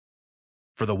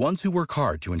For the ones who work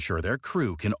hard to ensure their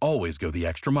crew can always go the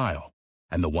extra mile,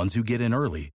 and the ones who get in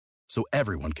early so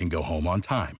everyone can go home on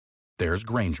time, there's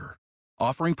Grainger,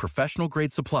 offering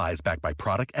professional-grade supplies backed by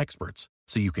product experts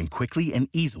so you can quickly and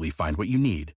easily find what you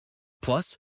need.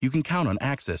 Plus, you can count on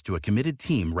access to a committed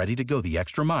team ready to go the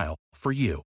extra mile for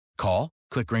you. Call,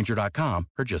 click Grainger.com,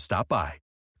 or just stop by.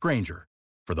 Grainger,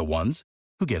 for the ones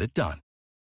who get it done.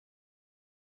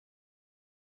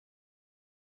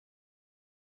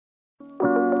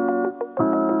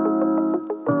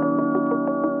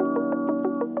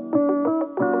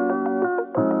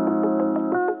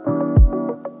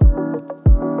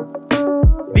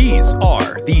 These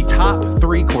are the top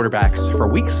three quarterbacks for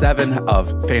week 7 of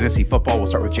fantasy football. We'll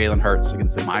start with Jalen Hurts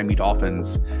against the Miami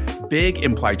Dolphins. Big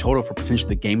implied total for potentially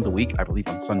the game of the week, I believe,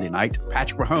 on Sunday night.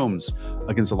 Patrick Mahomes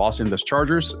against the Los Angeles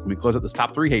Chargers. And we close out this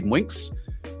top three, Hayden Winks,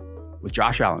 with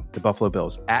Josh Allen, the Buffalo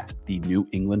Bills, at the New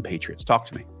England Patriots. Talk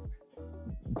to me.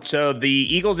 So the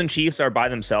Eagles and Chiefs are by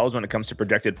themselves when it comes to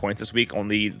projected points this week.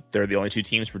 They're the only two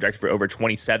teams projected for over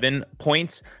 27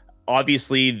 points.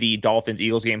 Obviously, the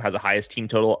Dolphins-Eagles game has the highest team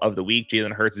total of the week.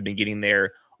 Jalen Hurts has been getting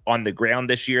there on the ground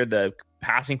this year. The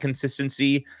passing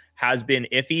consistency has been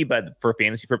iffy, but for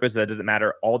fantasy purposes, that doesn't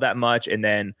matter all that much. And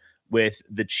then with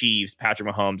the Chiefs, Patrick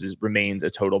Mahomes remains a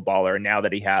total baller. And now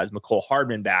that he has Mecole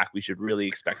Hardman back, we should really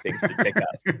expect things to pick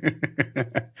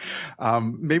up.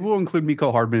 Maybe we'll include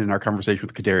Mecole Hardman in our conversation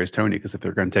with Kadarius Toney, because if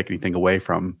they're going to take anything away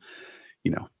from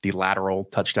the lateral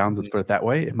touchdowns, let's put it that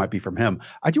way, it might be from him.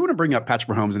 I do want to bring up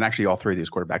Patrick Mahomes and actually all three of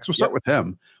these quarterbacks. We'll start with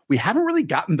him. We haven't really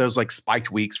gotten those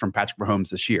spiked weeks from Patrick Mahomes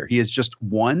this year. He has just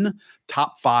one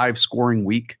top 5 scoring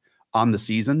week on the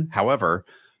season. However,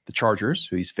 the Chargers,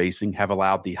 who he's facing, have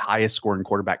allowed the highest scoring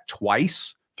quarterback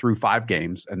twice through 5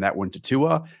 games. And that went to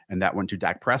Tua, and that went to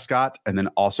Dak Prescott, and then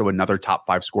also another top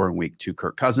 5 scoring week to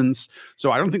Kirk Cousins.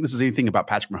 So I don't think this is anything about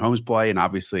Patrick Mahomes' play. And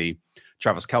obviously,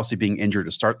 Travis Kelce being injured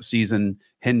to start the season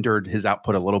hindered his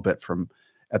output a little bit from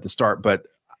at the start. But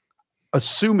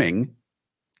assuming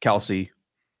Kelce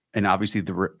and obviously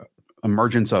the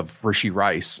emergence of Rashee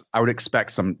Rice, I would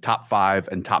expect some top 5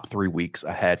 and top 3 weeks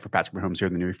ahead for Patrick Mahomes here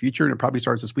in the near future. And it probably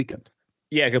starts this weekend.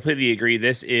 Yeah, I completely agree.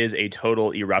 This is a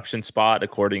total eruption spot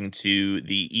according to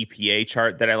the EPA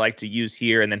chart that I like to use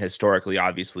here. And then historically,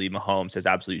 obviously, Mahomes has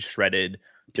absolutely shredded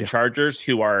the Chargers,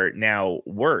 who are now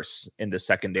worse in the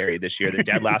secondary this year. They're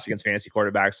dead last against fantasy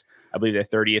quarterbacks. I believe they're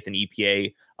 30th in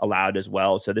EPA allowed as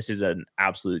well. So this is an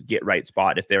absolute get right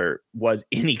spot if there was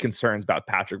any concerns about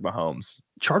Patrick Mahomes.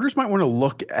 Chargers might want to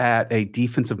look at a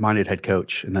defensive-minded head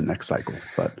coach in the next cycle.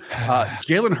 But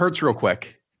Jalen Hurts, real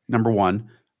quick, number 1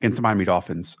 against the Miami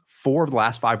Dolphins. 4 of the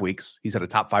last 5 weeks, he's had a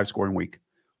top 5 scoring week.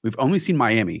 We've only seen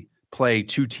Miami play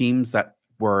 2 teams that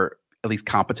were at least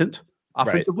competent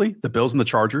offensively, the Bills and the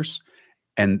Chargers,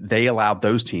 and they allowed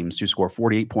those teams to score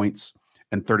 48 points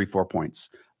and 34 points.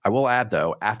 I will add,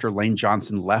 though, after Lane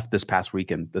Johnson left this past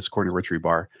weekend, this according to Rich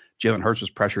Rebar, Jalen Hurts was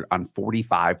pressured on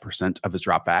 45% of his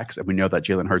dropbacks, and we know that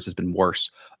Jalen Hurts has been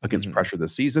worse against pressure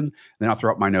this season. And then I'll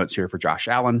throw up my notes here for Josh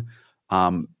Allen.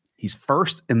 He's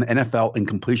first in the NFL in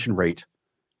completion rate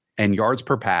and yards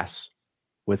per pass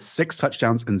with 6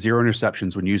 touchdowns and 0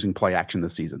 interceptions when using play action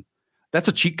this season. That's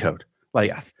a cheat code.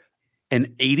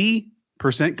 An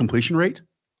 80% completion rate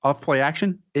of play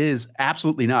action is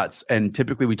absolutely nuts. And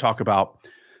typically we talk about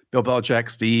Bill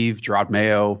Belichick, Steve, Gerard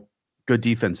Mayo, good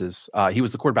defenses. He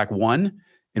was the quarterback 1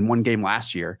 in 1 game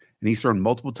last year, and he's thrown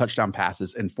multiple touchdown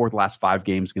passes in 4 of the last 5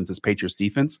 games against this Patriots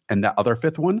defense. And that other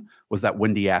 5th one was that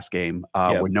windy ass game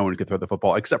when no one could throw the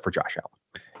football except for Josh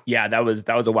Allen. Yeah, that was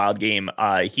a wild game.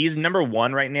 He's number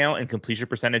 1 right now in completion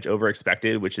percentage over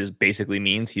expected, which is basically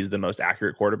means he's the most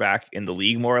accurate quarterback in the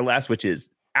league, more or less, which is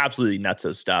absolutely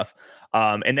nutso stuff.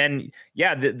 And then,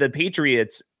 the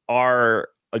Patriots are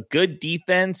a good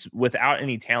defense without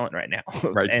any talent right now.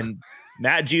 Right. And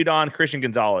Matt Judon, Christian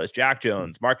Gonzalez, Jack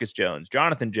Jones, Marcus Jones,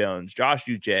 Jonathan Jones, Josh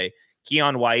Uche,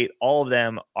 Keon White, all of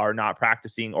them are not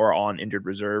practicing or on injured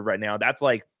reserve right now. That's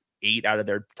 8 out of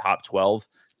their top 12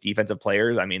 defensive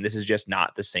players. I mean, this is just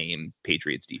not the same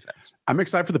Patriots defense. I'm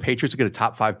excited for the Patriots to get a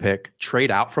top 5 pick,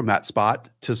 trade out from that spot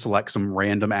to select some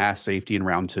random ass safety in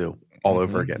round 2 all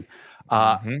over again.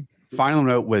 Final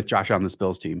note with Josh Allen, this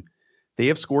Bills team. They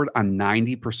have scored on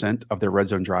 90% of their red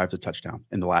zone drives a touchdown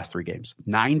in the last 3 games.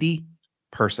 90%.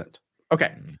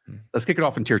 Okay, let's kick it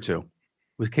off in tier 2.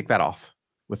 Let's kick that off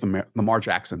with Lamar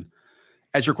Jackson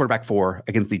as your quarterback 4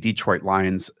 against the Detroit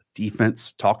Lions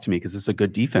defense. Talk to me, because this is a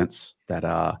good defense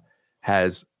that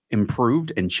has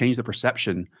improved and changed the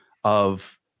perception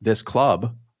of this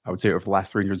club, I would say, over the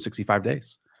last 365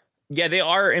 days. Yeah, they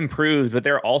are improved, but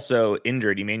they're also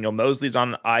injured. Emmanuel Mosley's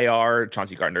on IR.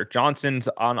 Chauncey Gardner-Johnson's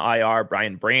on IR.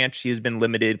 Brian Branch, he's been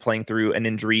limited playing through an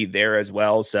injury there as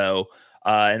well. So,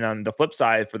 and on the flip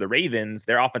side for the Ravens,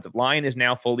 their offensive line is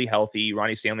now fully healthy.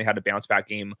 Ronnie Stanley had a bounce back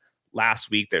game last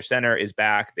week. Their center is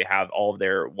back. They have all of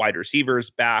their wide receivers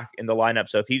back in the lineup.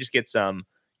 So if he just gets some,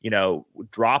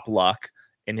 drop luck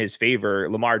in his favor,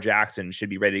 Lamar Jackson should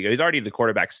be ready to go. He's already the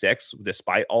quarterback 6,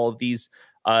 despite all of these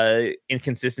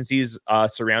inconsistencies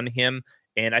surrounding him.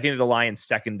 And I think that the Lions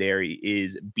secondary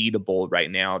is beatable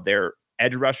right now. Their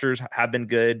edge rushers have been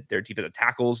good. Their defensive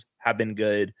tackles have been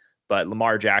good, but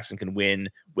Lamar Jackson can win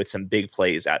with some big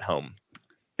plays at home.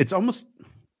 It's almost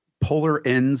polar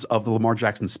ends of the Lamar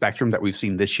Jackson spectrum that we've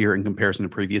seen this year in comparison to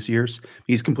previous years.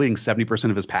 He's completing 70%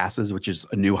 of his passes, which is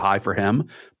a new high for him,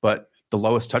 but the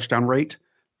lowest touchdown rate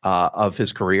of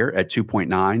his career at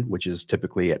 2.9, which is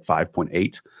typically at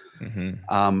 5.8.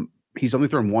 Mm-hmm. He's only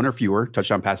thrown 1 or fewer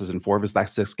touchdown passes in 4 of his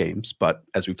last 6 games. But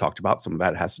as we've talked about, some of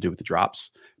that has to do with the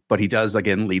drops. But he does,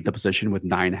 again, lead the position with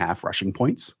 9.5 rushing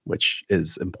points, which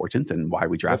is important and why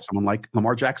we draft someone like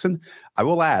Lamar Jackson. I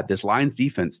will add, this Lions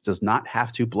defense does not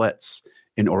have to blitz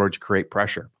in order to create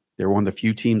pressure. They're one of the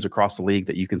few teams across the league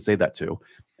that you can say that to.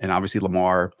 And obviously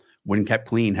Lamar, when kept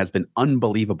clean, has been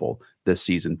unbelievable this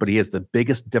season, but he has the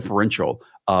biggest differential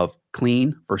of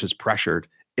clean versus pressured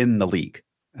in the league.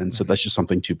 And so that's just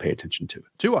something to pay attention to.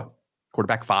 Tua,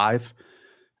 quarterback 5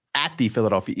 at the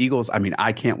Philadelphia Eagles. I mean,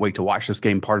 I can't wait to watch this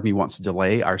game. Part of me wants to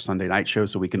delay our Sunday night show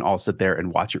so we can all sit there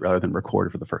and watch it rather than record it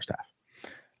for the first half.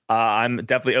 I'm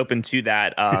definitely open to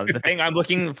that. The thing I'm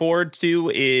looking forward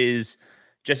to is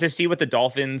just to see what the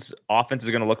Dolphins offense is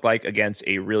going to look like against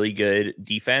a really good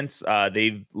defense.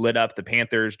 They've lit up the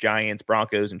Panthers, Giants,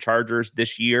 Broncos, and Chargers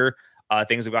this year.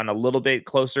 Things have gotten a little bit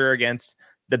closer against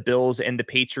the Bills and the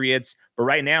Patriots. But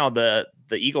right now, the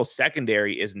Eagles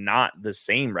secondary is not the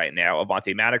same right now.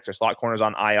 Avonte Maddox, their slot corners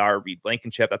on IR. Reed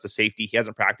Blankenship, that's a safety. He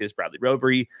hasn't practiced. Bradley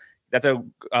Roby, that's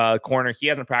a corner. He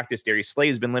hasn't practiced. Darius Slay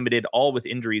has been limited, all with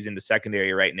injuries in the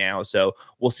secondary right now. So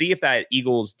we'll see if that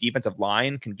Eagles defensive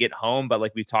line can get home. But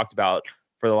like we've talked about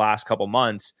for the last couple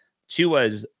months,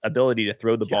 Tua's ability to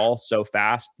throw the ball so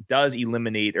fast does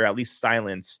eliminate or at least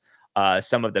silence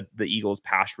some of the Eagles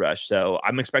pass rush. So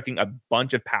I'm expecting a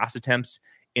bunch of pass attempts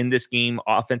in this game.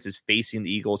 Offenses facing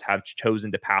the Eagles have chosen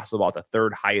to pass the ball at the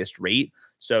 3rd highest rate.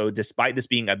 So despite this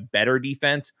being a better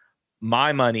defense,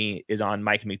 my money is on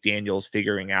Mike McDaniels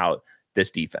figuring out this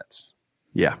defense.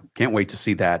 Yeah, can't wait to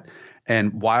see that.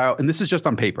 And this is just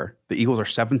on paper, the Eagles are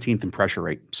 17th in pressure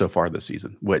rate so far this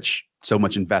season, which so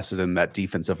much invested in that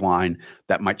defensive line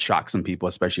that might shock some people,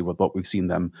 especially with what we've seen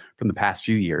them from the past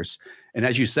few years. And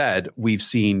as you said, we've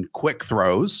seen quick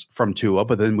throws from Tua,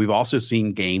 but then we've also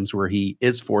seen games where he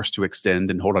is forced to extend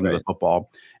and hold onto the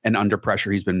football. And under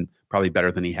pressure, he's been probably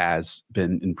better than he has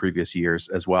been in previous years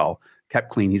as well. Kept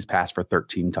clean, he's passed for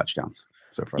 13 touchdowns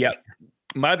so far. Yeah.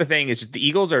 My other thing is just the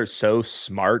Eagles are so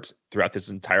smart throughout this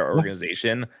entire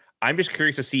organization. I'm just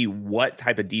curious to see what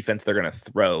type of defense they're going to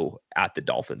throw at the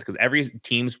Dolphins, because every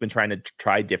team's been trying to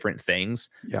try different things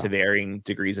to varying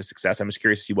degrees of success. I'm just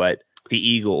curious to see what the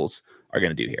Eagles are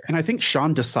going to do here. And I think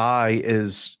Sean Desai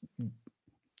is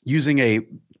using a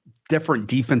different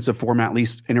defensive format, at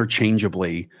least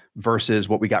interchangeably, versus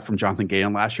what we got from Jonathan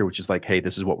Gannon last year, which is like, hey,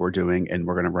 this is what we're doing, and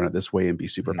we're going to run it this way and be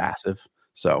super passive.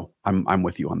 So I'm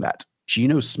with you on that.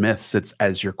 Geno Smith sits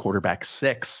as your quarterback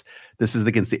 6. This is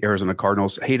against the Arizona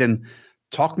Cardinals. Hayden,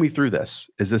 talk me through this.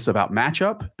 Is this about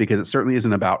matchup? Because it certainly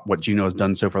isn't about what Geno has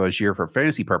done so far this year for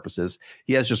fantasy purposes.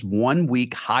 He has just 1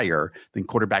 week higher than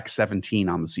quarterback 17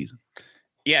 on the season.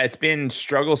 Yeah, it's been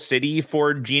struggle city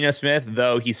for Geno Smith,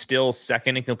 though he's still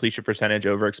 2nd in completion percentage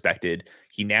over expected.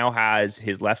 He now has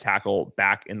his left tackle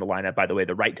back in the lineup. By the way,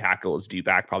 the right tackle is due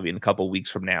back probably in a couple weeks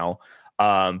from now.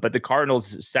 But the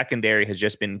Cardinals secondary has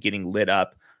just been getting lit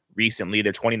up recently.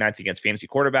 They're 29th against fantasy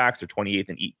quarterbacks. They're 28th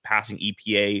in passing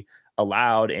EPA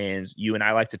allowed. And you and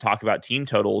I like to talk about team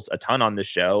totals a ton on this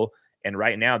show. And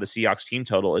right now, the Seahawks team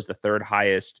total is the 3rd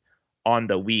highest on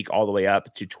the week, all the way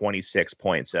up to 26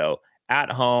 points. So at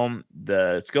home,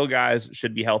 the skill guys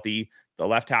should be healthy. The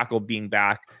left tackle being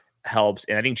back helps.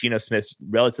 And I think Geno Smith's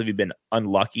relatively been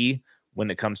unlucky when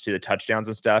it comes to the touchdowns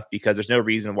and stuff, because there's no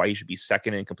reason why he should be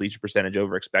 2nd in completion percentage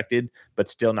over expected, but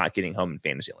still not getting home in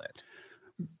fantasy land.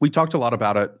 We talked a lot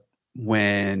about it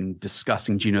when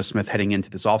discussing Geno Smith heading into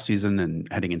this offseason and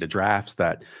heading into drafts,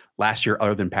 that last year,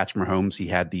 other than Patrick Mahomes, he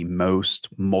had the most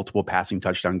multiple passing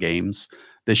touchdown games.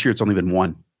 This year, it's only been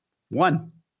one.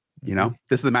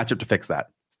 This is the matchup to fix that.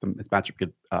 It's matchup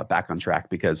get back on track,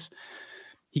 because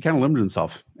he kind of limited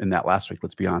himself in that last week,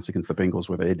 let's be honest, against the Bengals,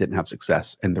 where they didn't have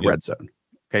success in the red zone.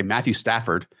 Okay, Matthew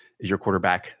Stafford is your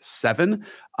quarterback 7.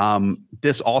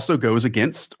 This also goes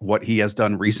against what he has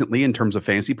done recently in terms of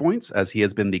fantasy points, as he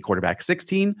has been the quarterback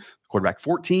 16, quarterback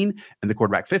 14, and the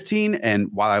quarterback 15. And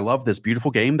while I love this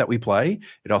beautiful game that we play,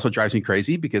 it also drives me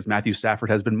crazy because Matthew Stafford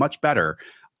has been much better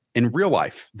in real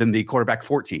life than the quarterback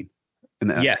 14.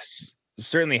 Yes,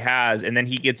 certainly has. And then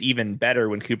he gets even better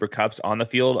when Cooper Kupp's on the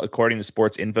field. According to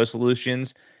Sports Info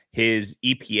Solutions, his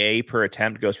EPA per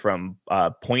attempt goes from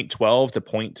 0.12 to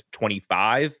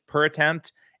 0.25 per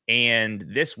attempt. And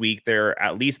this week,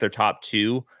 at least their top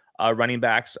 2 running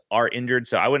backs are injured.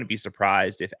 So I wouldn't be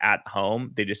surprised if at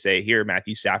home they just say, here,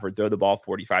 Matthew Stafford, throw the ball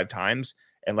 45 times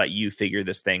and let you figure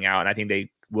this thing out. And I think they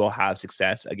will have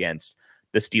success against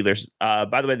the Steelers.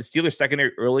 By the way, the Steelers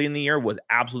secondary early in the year was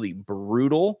absolutely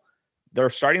brutal. They're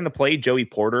starting to play Joey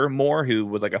Porter more, who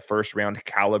was like a first round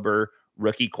caliber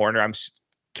rookie corner. I'm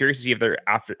curious to see if they're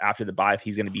after the bye, if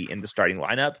he's going to be in the starting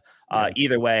lineup.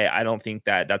 Either way, I don't think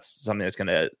that that's something that's going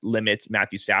to limit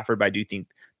Matthew Stafford, but I do think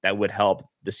that would help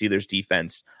the Steelers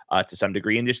defense to some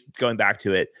degree. And just going back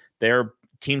to it, their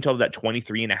team total at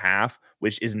 23.5,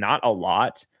 which is not a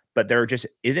lot, but there just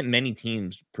isn't many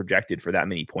teams projected for that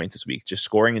many points this week. Just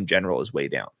scoring in general is way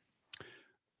down.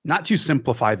 Not to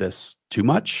simplify this too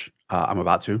much, I'm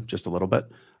about to just a little bit.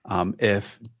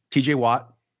 If TJ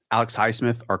Watt, Alex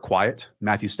Highsmith are quiet,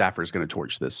 Matthew Stafford is going to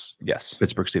torch this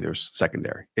Pittsburgh Steelers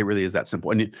secondary. It really is that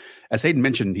simple. And as Hayden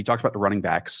mentioned, he talked about the running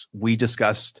backs. We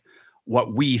discussed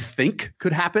what we think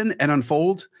could happen and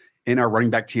unfold in our running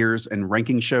back tiers and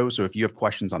ranking show. So if you have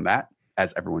questions on that,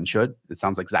 as everyone should, it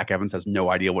sounds like Zach Evans has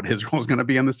no idea what his role is going to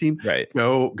be on this team. Right.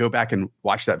 Go back and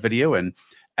watch that video. And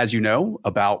as you know,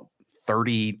 about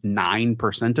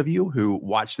 39% of you who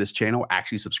watch this channel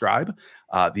actually subscribe.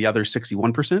 The other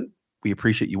 61%, we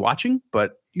appreciate you watching,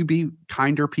 but you be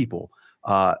kinder people,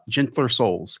 gentler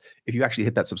souls, if you actually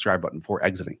hit that subscribe button before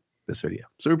exiting this video.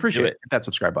 So we appreciate it. Hit that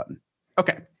subscribe button.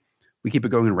 Okay. We keep it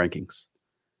going in rankings.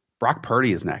 Brock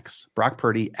Purdy is next. Brock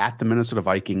Purdy at the Minnesota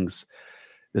Vikings.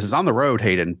 This is on the road,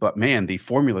 Hayden, but man, the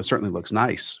formula certainly looks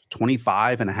nice.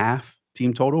 25.5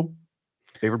 team total,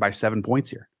 favored by 7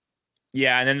 points here.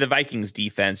 Yeah, and then the Vikings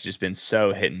defense just been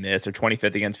so hit and miss. They're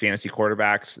 25th against fantasy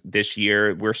quarterbacks this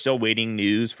year. We're still waiting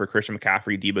news for Christian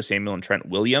McCaffrey, Deebo Samuel, and Trent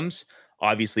Williams.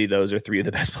 Obviously, those are 3 of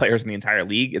the best players in the entire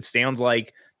league. It sounds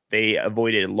like they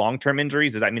avoided long-term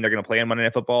injuries. Does that mean they're going to play on Monday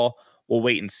Night Football? We'll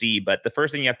wait and see. But the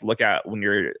first thing you have to look at when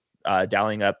you're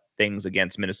dialing up things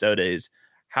against Minnesota is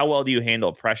how well do you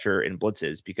handle pressure in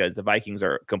blitzes? Because the Vikings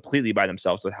are completely by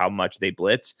themselves with how much they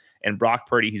blitz. And Brock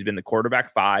Purdy, he's been the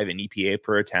quarterback 5 in EPA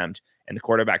per attempt and the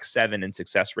quarterback 7 in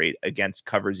success rate against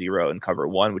cover 0 and cover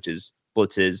 1, which is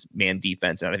blitzes, man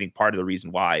defense. And I think part of the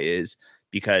reason why is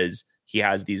because he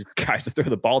has these guys to throw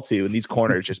the ball to, and these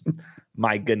corners just,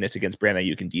 my goodness, against Brandon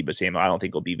Ayuk and Deebo Samuel, I don't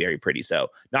think will be very pretty. So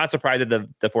not surprised that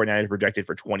the 49ers projected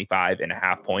for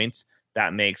 25.5 points.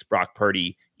 That makes Brock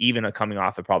Purdy, even coming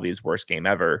off of probably his worst game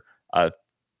ever, a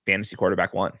fantasy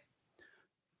quarterback 1.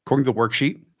 According to the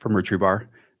worksheet from Retriebar,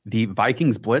 the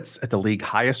Vikings blitz at the league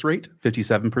highest rate,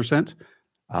 57%,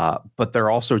 but they're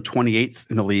also 28th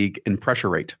in the league in pressure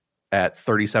rate at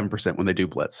 37% when they do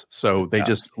blitz. So they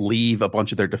just leave a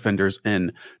bunch of their defenders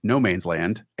in no man's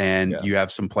land, and you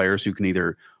have some players who can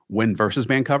either win versus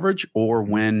man coverage or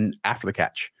win after the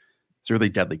catch. It's a really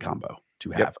deadly combo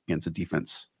to have against a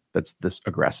defense that's this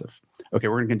aggressive. Okay,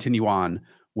 we're going to continue on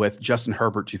with Justin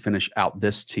Herbert to finish out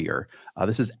this tier.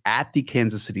 This is at the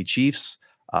Kansas City Chiefs.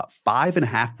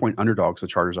 5.5 point underdogs the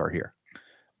Chargers are here.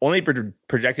 Only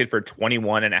projected for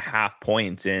 21.5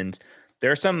 points. And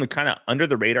there are some kind of under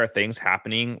the radar things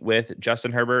happening with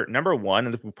Justin Herbert. Number one,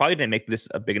 and we probably didn't make this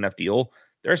a big enough deal,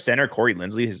 their center, Corey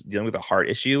Linsley, is dealing with a heart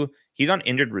issue. He's on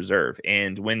injured reserve.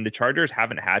 And when the Chargers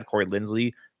haven't had Corey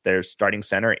Linsley, their starting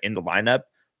center, in the lineup,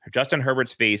 Justin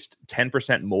Herbert's faced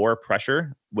 10% more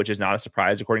pressure, which is not a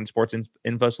surprise according to Sports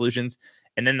Info Solutions.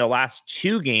 And then the last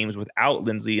 2 games without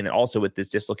Lindsey and also with this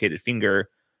dislocated finger,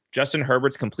 Justin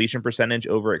Herbert's completion percentage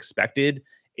over expected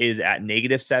is at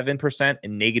 -7%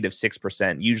 and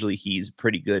 -6%. Usually he's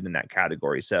pretty good in that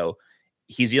category. So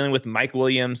he's dealing with Mike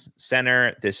Williams,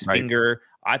 center, this finger.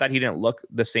 I thought he didn't look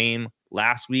the same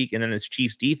last week. And then this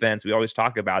Chiefs defense, we always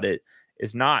talk about it,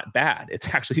 is not bad.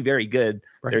 It's actually very good.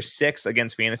 They're 6th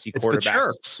against fantasy quarterbacks. The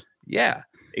chirps. Yeah,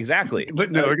 exactly.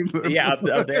 Up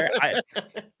there.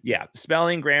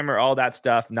 Spelling, grammar, all that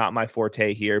stuff, not my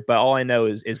forte here. But all I know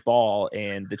is ball,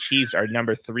 and the Chiefs are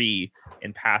number 3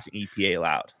 in passing EPA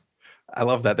allowed. I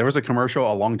love that. There was a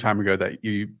commercial a long time ago that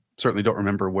you certainly don't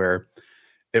remember where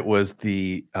it was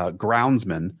the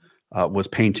groundsman was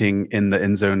painting in the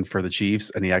end zone for the Chiefs,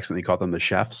 and he accidentally called them the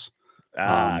chefs.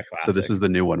 So this is the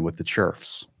new one with the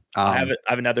chirfs. I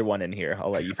have another one in here.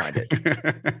 I'll let you find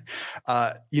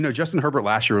it. Justin Herbert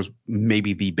last year was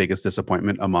maybe the biggest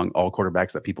disappointment among all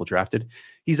quarterbacks that people drafted.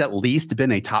 He's at least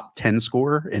been a top 10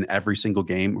 scorer in every single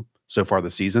game so far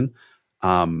this season.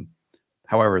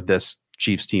 However, this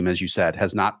Chiefs team, as you said,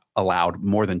 has not allowed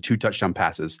more than 2 touchdown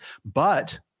passes.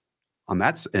 But on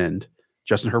that end,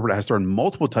 Justin Herbert has thrown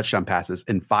multiple touchdown passes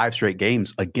in 5 straight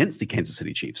games against the Kansas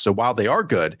City Chiefs. So while they are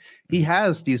good, he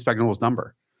has Steve Spagnuolo's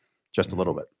number just a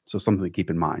little bit. So something to keep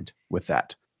in mind with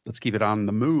that. Let's keep it on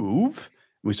the move.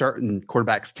 We start in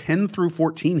quarterbacks 10 through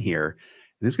 14 here.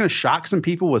 This is going to shock some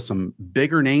people with some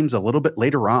bigger names a little bit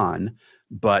later on.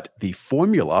 But the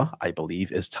formula, I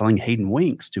believe, is telling Hayden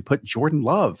Winks to put Jordan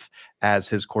Love as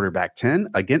his quarterback 10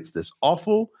 against this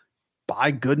awful,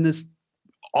 by goodness,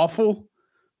 awful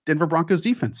Denver Broncos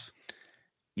defense.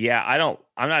 Yeah,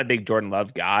 I'm not a big Jordan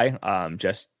Love guy.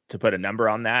 Just to put a number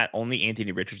on that, only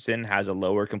Anthony Richardson has a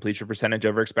lower completion percentage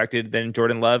over expected than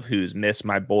Jordan Love, who's missed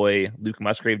my boy Luke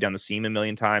Musgrave down the seam a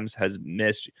million times, has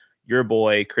missed your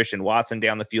boy Christian Watson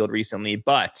down the field recently,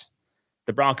 but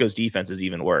the Broncos defense is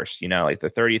even worse. Like they're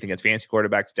 30th against fantasy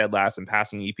quarterbacks, dead last in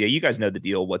passing EPA. You guys know the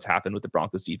deal, what's happened with the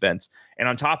Broncos defense. And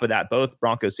on top of that, both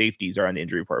Broncos safeties are on the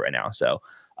injury report right now. So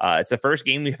it's the first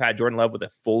game we've had Jordan Love with a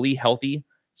fully healthy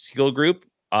skill group.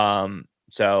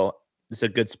 So this is a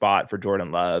good spot for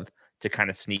Jordan Love to kind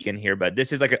of sneak in here. But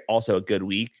this is also a good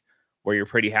week where you're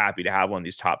pretty happy to have one of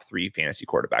these top 3 fantasy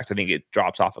quarterbacks. I think it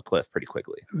drops off a cliff pretty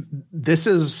quickly. This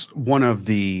is one of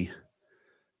the,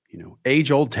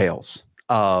 age-old tales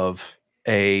of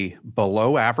a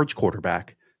below average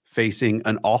quarterback facing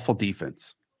an awful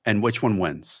defense and which one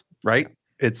wins, right?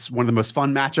 It's one of the most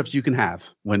fun matchups you can have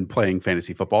when playing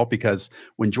fantasy football, because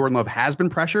when Jordan Love has been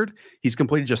pressured, he's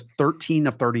completed just 13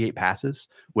 of 38 passes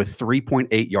with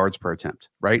 3.8 yards per attempt,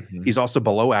 right? Mm-hmm. He's also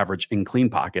below average in clean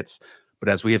pockets. But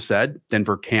as we have said,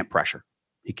 Denver can't pressure.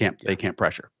 They can't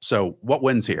pressure. So what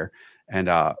wins here? And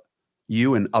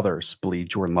you and others believe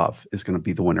Jordan Love is going to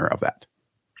be the winner of that.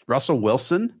 Russell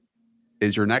Wilson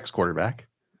is your next quarterback.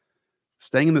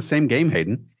 Staying in the same game,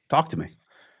 Hayden. Talk to me.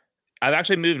 I've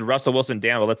actually moved Russell Wilson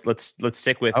down, but let's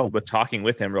stick with talking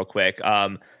with him real quick.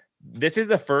 This is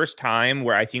the first time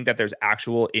where I think that there's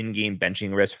actual in-game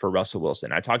benching risk for Russell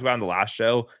Wilson. I talked about in the last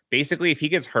show. Basically, if he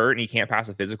gets hurt and he can't pass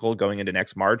a physical going into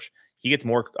next March, he gets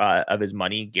more of his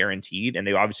money guaranteed, and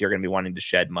they obviously are going to be wanting to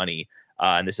shed money.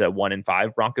 And this is a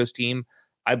 1-5 Broncos team.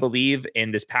 I believe in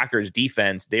this Packers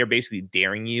defense, they are basically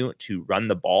daring you to run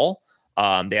the ball.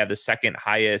 They have the second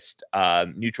highest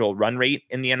neutral run rate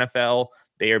in the NFL.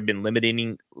 They have been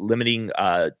limiting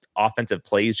offensive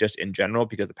plays just in general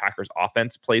because the Packers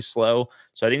offense plays slow.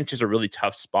 So I think it's just a really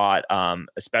tough spot,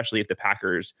 especially if the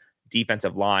Packers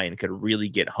defensive line could really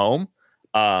get home,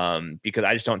 because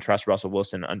I just don't trust Russell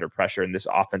Wilson under pressure, and this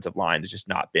offensive line has just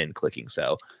not been clicking.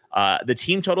 So the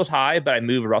team total's high, but I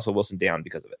moved Russell Wilson down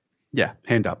because of it. Yeah,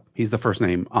 hand up. He's the first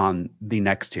name on the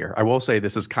next tier. I will say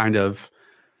this is kind of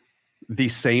the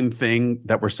same thing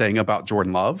that we're saying about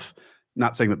Jordan Love.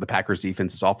 Not saying that the Packers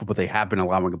defense is awful, but they have been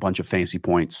allowing a bunch of fantasy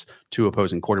points to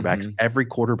opposing quarterbacks. Mm-hmm. Every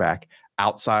quarterback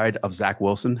outside of Zach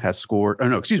Wilson has scored. Oh,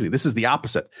 no, excuse me. This is the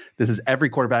opposite. This is every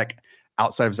quarterback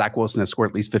outside of Zach Wilson has scored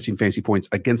at least 15 fantasy points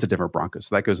against the Denver Broncos.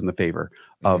 So that goes in the favor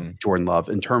of Jordan Love.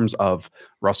 In terms of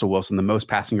Russell Wilson, the most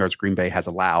passing yards Green Bay has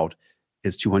allowed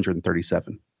is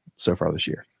 237 so far this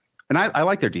year. And I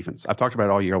like their defense. I've talked about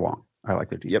it all year long. I like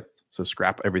their defense. Yep. So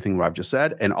scrap everything that I've just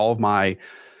said and all of my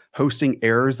hosting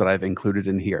errors that I've included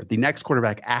in here. The next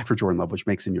quarterback after Jordan Love, which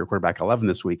makes him your quarterback 11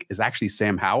 this week, is actually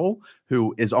Sam Howell,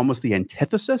 who is almost the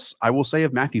antithesis, I will say,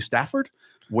 of Matthew Stafford,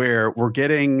 where we're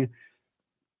getting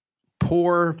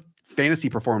poor fantasy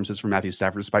performances from Matthew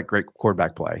Stafford despite great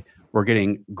quarterback play. We're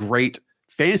getting great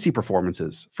fantasy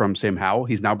performances from Sam Howell.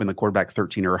 He's now been the quarterback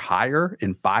 13 or higher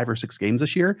in 5 or 6 games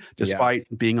this year, despite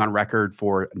being on record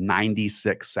for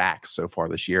 96 sacks so far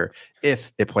this year,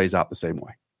 if it plays out the same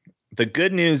way. The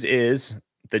good news is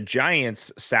the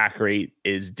Giants' sack rate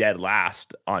is dead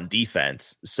last on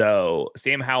defense. So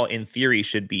Sam Howell, in theory,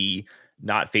 should be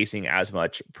not facing as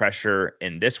much pressure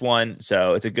in this one.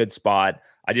 So it's a good spot.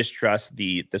 I just trust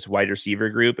this wide receiver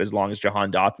group as long as Jahan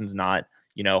Dotson's not,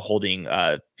 holding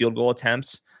field goal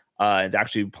attempts. Is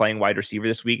actually playing wide receiver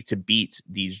this week to beat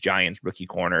these Giants rookie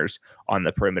corners on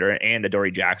the perimeter, and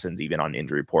Adoree Jackson's even on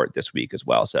injury report this week as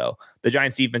well. So the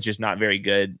Giants defense just not very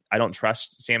good. I don't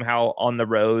trust Sam Howell on the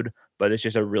road, but it's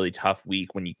just a really tough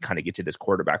week when you kind of get to this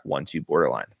quarterback 1-2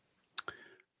 borderline.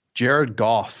 Jared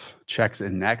Goff checks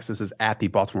in next. This is at the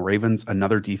Baltimore Ravens,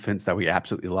 another defense that we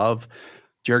absolutely love.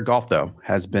 Jared Goff, though,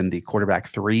 has been the quarterback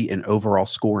 3 in overall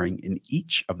scoring in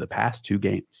each of the past 2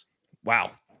 games.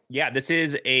 Wow. Yeah, this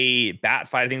is a bat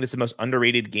fight. I think this is the most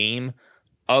underrated game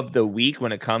of the week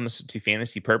when it comes to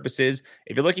fantasy purposes.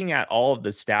 If you're looking at all of the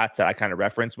stats that I kind of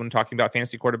referenced when talking about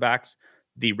fantasy quarterbacks,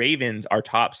 the Ravens are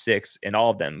top 6 in all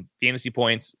of them. Fantasy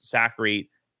points, sack rate,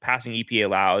 passing EPA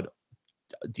allowed.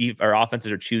 Our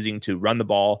offenses are choosing to run the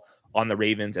ball on the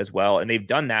Ravens as well. And they've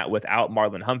done that without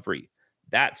Marlon Humphrey.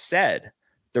 That said,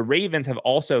 the Ravens have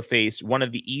also faced one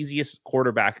of the easiest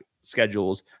quarterback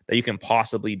schedules that you can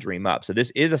possibly dream up. So this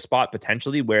is a spot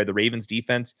potentially where the Ravens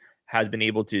defense has been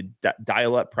able to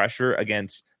dial up pressure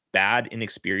against bad,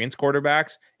 inexperienced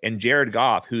quarterbacks. And Jared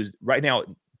Goff, who's right now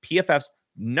PFF's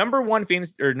number one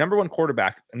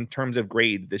quarterback in terms of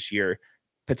grade this year,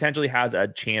 potentially has a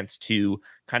chance to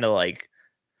kind of like,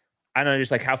 I don't know,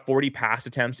 just like have 40 pass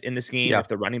attempts in this game if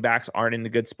the running backs aren't in a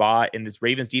good spot. And this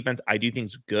Ravens defense, I do think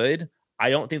is good. I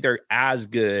don't think they're as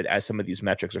good as some of these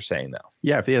metrics are saying, though.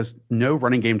 Yeah, if he has no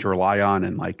running game to rely on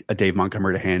and like a Dave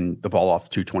Montgomery to hand the ball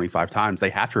off 225 times, they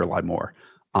have to rely more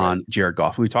on Jared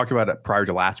Goff. We talked about it prior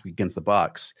to last week against the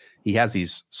Bucks. He has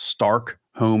these stark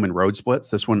home and road splits.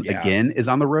 This one again is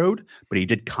on the road, but he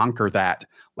did conquer that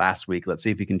last week. Let's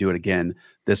see if he can do it again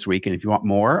this week. And if you want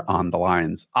more on the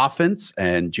Lions offense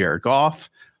and Jared Goff,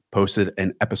 posted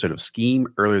an episode of Scheme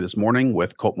earlier this morning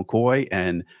with Colt McCoy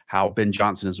and how Ben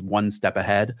Johnson is one step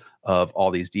ahead of all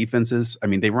these defenses. I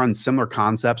mean, they run similar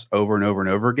concepts over and over and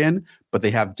over again, but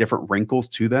they have different wrinkles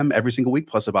to them every single week,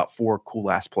 plus about 4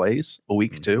 cool ass plays a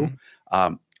week too.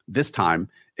 This time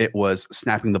it was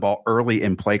snapping the ball early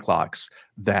in play clocks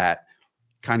that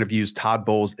kind of used Todd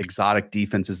Bowles' exotic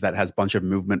defenses that has a bunch of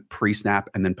movement pre-snap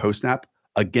and then post-snap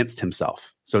against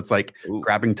himself. So it's like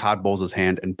grabbing Todd Bowles'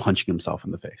 hand and punching himself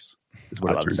in the face is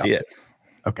what it turns out to.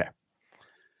 Okay.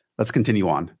 Let's continue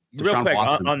on. Real quick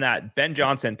on that, Ben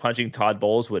Johnson punching Todd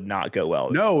Bowles would not go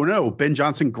well. No. Ben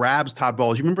Johnson grabs Todd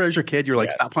Bowles. You remember as your kid, you're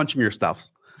like, stop punching your stuff.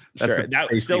 That's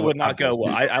that still would not go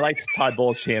well. I liked Todd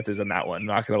Bowles' chances in that one.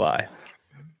 Not going to lie.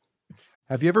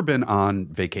 Have you ever been on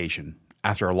vacation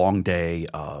after a long day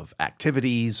of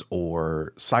activities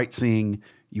or sightseeing?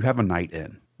 You have a night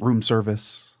in. Room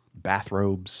service,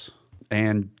 bathrobes,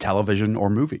 and television or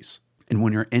movies. And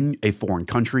when you're in a foreign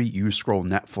country, you scroll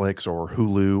Netflix or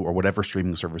Hulu or whatever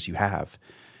streaming service you have,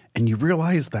 and you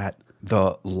realize that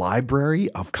the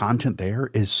library of content there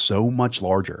is so much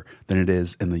larger than it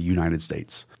is in the United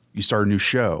States. You start a new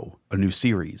show, a new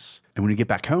series, and when you get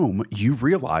back home, you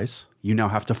realize you now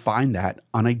have to find that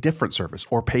on a different service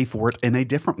or pay for it in a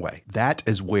different way. That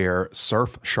is where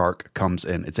Surfshark comes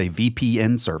in. It's a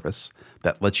VPN service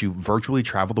that lets you virtually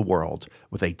travel the world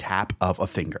with a tap of a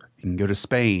finger. You can go to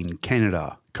Spain,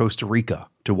 Canada, Costa Rica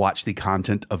to watch the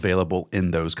content available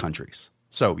in those countries.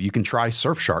 So you can try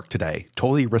Surfshark today,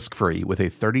 totally risk-free with a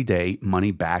 30-day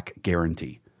money-back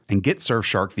guarantee. And get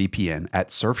Surfshark VPN at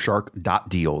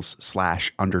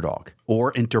surfshark.deals/underdog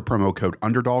or enter promo code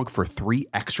underdog for 3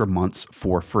 extra months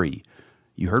for free.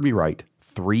 You heard me right.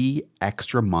 3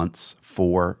 extra months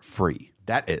for free.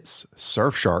 That is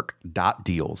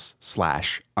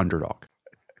surfshark.deals/underdog.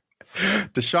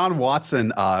 Deshaun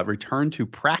Watson returned to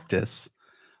practice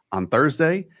on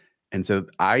Thursday. And so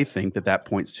I think that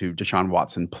points to Deshaun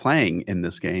Watson playing in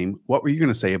this game. What were you going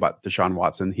to say about Deshaun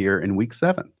Watson here in week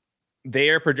 7? They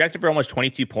are projected for almost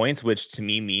 22 points, which to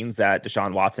me means that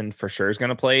Deshaun Watson for sure is going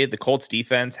to play. The Colts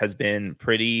defense has been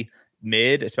pretty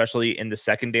mid, especially in the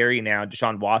secondary. Now,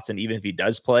 Deshaun Watson, even if he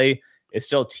does play, it's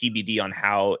still TBD on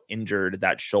how injured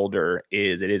that shoulder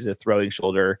is. It is a throwing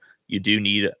shoulder. You do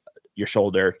need your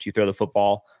shoulder to throw the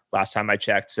football last time I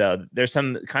checked. So there's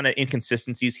some kind of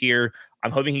inconsistencies here.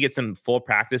 I'm hoping he gets some full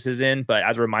practices in, but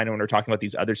as a reminder, when we're talking about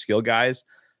these other skill guys,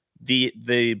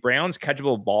 the Browns'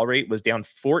 catchable ball rate was down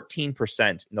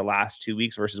 14% in the last 2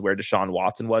 weeks versus where Deshaun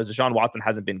Watson was. Deshaun Watson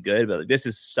hasn't been good, but this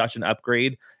is such an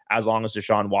upgrade. As long as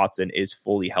Deshaun Watson is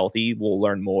fully healthy, we'll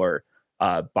learn more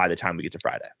by the time we get to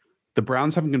Friday. The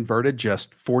Browns have converted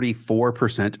just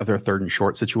 44% of their third and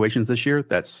short situations this year.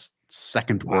 That's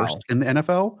second worst in the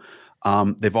NFL.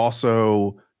 They've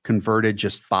also converted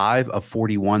just 5 of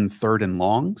 41 third and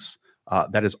longs.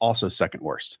 That is also second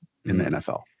worst in the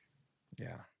NFL.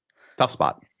 Yeah. Tough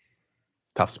spot.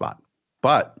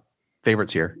 But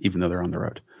favorites here, even though they're on the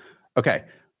road. Okay.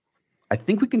 I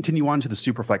think we continue on to the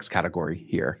Superflex category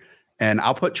here. And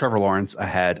I'll put Trevor Lawrence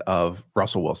ahead of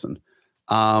Russell Wilson.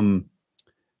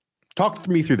 Talk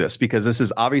me through this, because this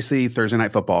is obviously Thursday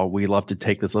Night Football. We love to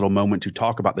take this little moment to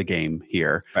talk about the game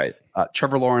here. Right.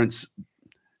 Trevor Lawrence,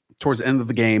 towards the end of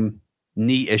the game,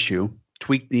 knee issue.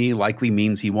 Tweaked knee likely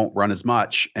means he won't run as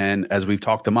much. And as we've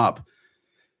talked them up,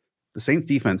 the Saints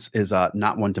defense is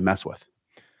not one to mess with.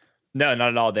 No, not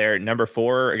at all. They're number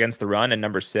 4 against the run and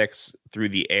number 6 through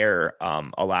the air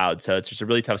allowed. So it's just a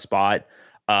really tough spot.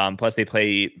 Plus, they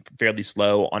play fairly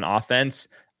slow on offense.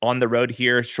 On the road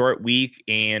here, short week,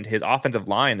 and his offensive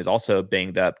line is also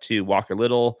banged up too. Walker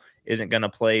Little isn't going to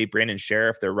play. Brandon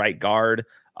Sheriff, their right guard,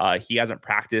 he hasn't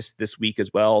practiced this week as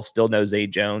well. Still no Zay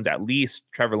Jones. At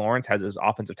least Trevor Lawrence has his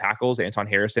offensive tackles, Anton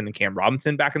Harrison and Cam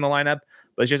Robinson, back in the lineup.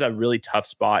 But it's just a really tough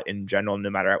spot in general, no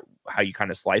matter how you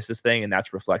kind of slice this thing. And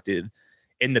that's reflected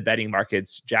in the betting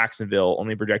markets. Jacksonville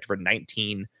only projected for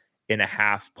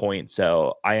 19.5 points.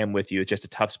 So I am with you. It's just a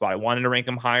tough spot. I wanted to rank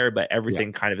him higher, but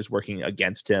everything kind of is working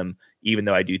against him, even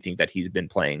though I do think that he's been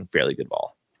playing fairly good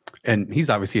ball. And he's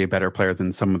obviously a better player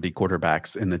than some of the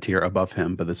quarterbacks in the tier above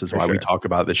him. But this is why we talk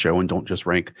about the show and don't just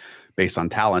rank based on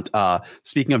talent.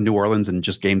 Speaking of New Orleans and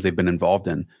just games they've been involved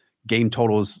in, game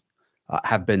totals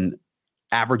have been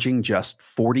averaging just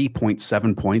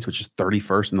 40.7 points, which is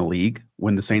 31st in the league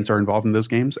when the Saints are involved in those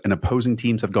games. And opposing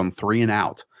teams have gone 3 and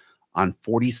out on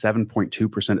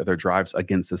 47.2% of their drives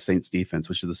against the Saints defense,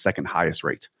 which is the second highest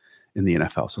rate in the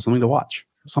NFL. So something to watch.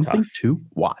 To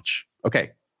watch.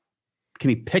 Okay.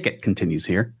 Kenny Pickett continues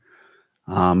here.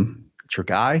 It's your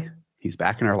guy. He's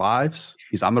back in our lives.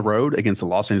 He's on the road against the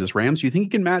Los Angeles Rams. Do you think he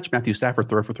can match Matthew Stafford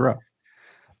throw for throw?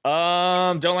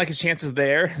 Don't like his chances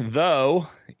there, though.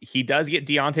 He does get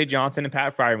Deontay Johnson and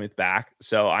Pat Freiermuth back.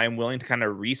 So I'm willing to kind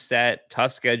of reset.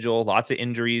 Tough schedule, lots of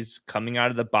injuries coming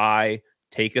out of the bye.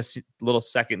 Take a little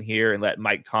second here and let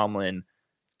Mike Tomlin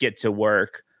get to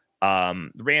work.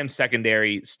 The Rams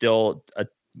secondary still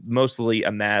mostly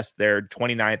a mess. They're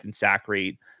 29th in sack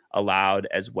rate allowed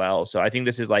as well. So I think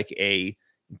this is like a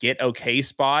get okay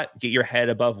spot, get your head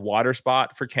above water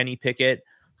spot for Kenny Pickett,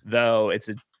 though it's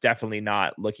definitely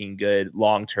not looking good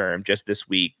long term. Just this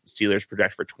week, Steelers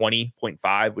project for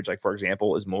 20.5, which, like, for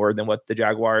example, is more than what the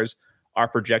Jaguars are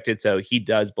projected. So he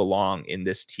does belong in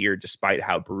this tier, despite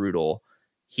how brutal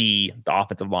the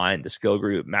offensive line, the skill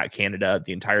group, Matt Canada,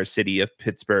 the entire city of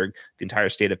Pittsburgh, the entire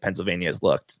state of Pennsylvania has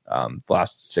looked the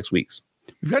last 6 weeks.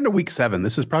 We've gotten to week 7.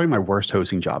 This is probably my worst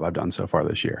hosting job I've done so far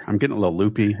this year. I'm getting a little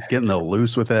loopy, getting a little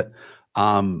loose with it.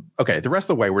 Okay, the rest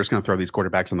of the way, we're just going to throw these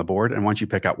quarterbacks on the board, and once you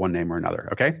pick out one name or another,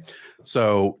 okay?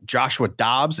 So Joshua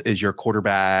Dobbs is your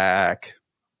quarterback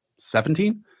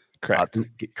 17. Correct.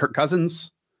 Kirk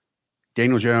Cousins,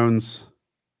 Daniel Jones,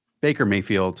 Baker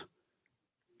Mayfield,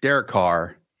 Derek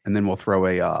Carr, and then we'll throw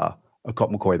a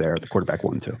Colt McCoy there at the quarterback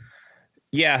 1 2.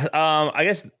 Yeah, I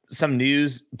guess some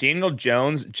news. Daniel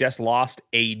Jones just lost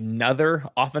another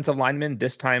offensive lineman,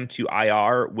 this time to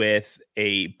IR with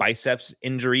a biceps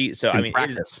injury. So, it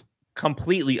is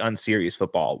completely unserious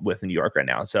football with New York right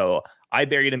now. So I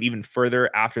buried him even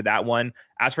further after that one.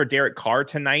 As for Derek Carr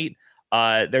tonight,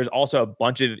 there's also a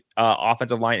bunch of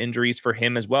offensive line injuries for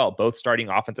him as well. Both starting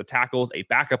offensive tackles, a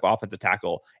backup offensive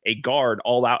tackle, a guard,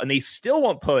 all out. And they still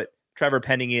won't put Trevor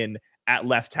Penning in at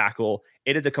left tackle.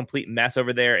 It is a complete mess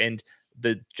over there. And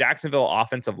the Jacksonville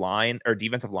offensive line or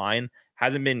defensive line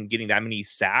hasn't been getting that many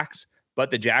sacks,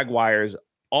 but the Jaguars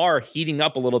are heating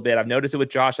up a little bit. I've noticed it with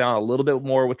Josh Allen, a little bit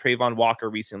more with Trayvon Walker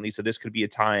recently. So this could be a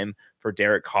time for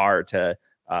Derek Carr to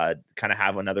kind of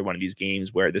have another one of these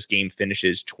games where this game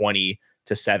finishes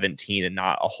 20-17 and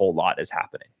not a whole lot is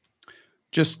happening.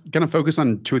 Just going to focus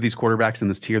on 2 of these quarterbacks in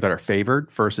this tier that are favored.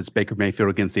 First, it's Baker Mayfield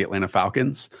against the Atlanta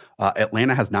Falcons.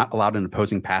 Atlanta has not allowed an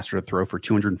opposing passer to throw for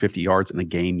 250 yards in a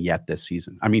game yet this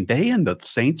season. I mean, they and the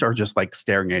Saints are just like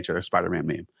staring at each other, Spider-Man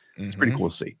meme. It's pretty cool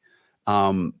to see.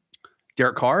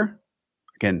 Derek Carr,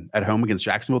 again, at home against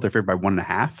Jacksonville, they're favored by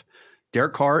 1.5.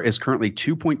 Derek Carr is currently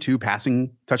 2.2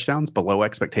 passing touchdowns below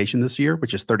expectation this year,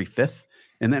 which is 35th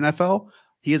in the NFL.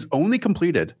 He has only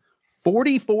completed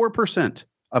 44%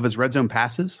 of his red zone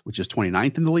passes, which is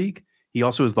 29th in the league. He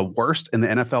also is the worst in the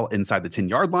NFL inside the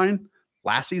 10-yard line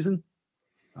last season.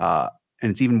 And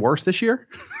it's even worse this year.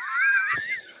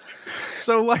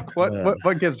 So, like,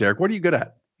 what gives, Derek? What are you good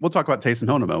at? We'll talk about Taysom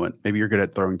Hill in a moment. Maybe you're good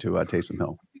at throwing to Taysom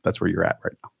Hill. That's where you're at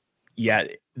right now. Yeah,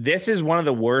 this is one of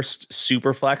the worst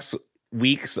super flex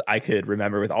weeks I could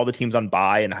remember with all the teams on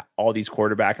bye and all these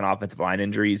quarterback and offensive line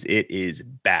injuries. It is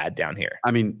bad down here.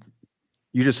 I mean,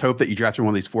 you just hope that you drafted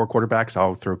one of these 4 quarterbacks.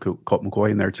 I'll throw Colt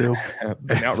McCoy in there too.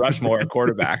 Mount Rushmore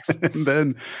quarterbacks.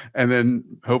 and then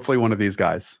hopefully one of these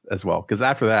guys as well. Because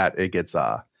after that, it gets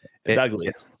ugly.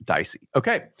 It's dicey.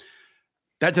 Okay.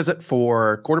 That does it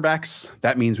for quarterbacks.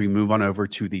 That means we move on over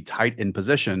to the tight end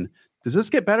position. Does this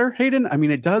get better, Hayden? I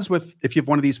mean, it does if you have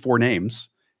one of these 4 names.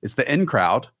 It's the in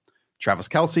crowd: Travis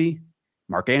Kelce,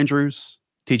 Mark Andrews,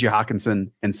 TJ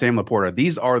Hawkinson, and Sam Laporta.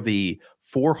 These are the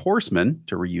 4 horsemen,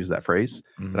 to reuse that phrase,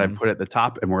 that I put at the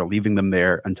top, and we're leaving them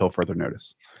there until further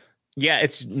notice. Yeah,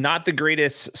 it's not the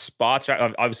greatest spots.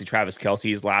 Obviously, Travis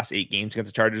Kelce's last 8 games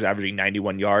against the Chargers, averaging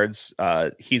 91 yards.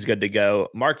 He's good to go.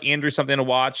 Mark Andrews, something to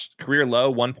watch. Career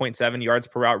low, 1.7 yards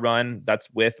per route run. That's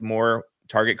with more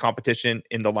target competition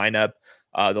in the lineup.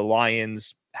 The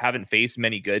Lions haven't faced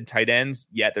many good tight ends,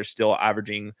 yet they're still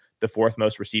averaging the 4th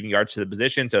most receiving yards to the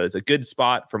position. So it's a good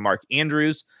spot for Mark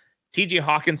Andrews. TJ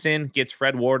Hawkinson gets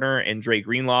Fred Warner and Dre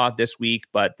Greenlaw this week,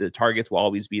 but the targets will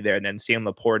always be there. And then Sam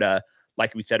Laporta,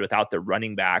 like we said, without the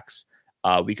running backs,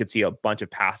 we could see a bunch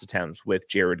of pass attempts with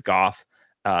Jared Goff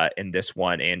in this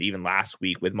one. And even last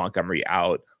week with Montgomery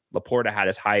out, Laporta had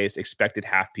his highest expected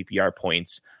half PPR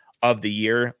points of the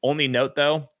year. Only note,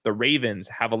 though, the Ravens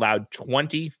have allowed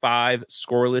 25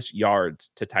 scoreless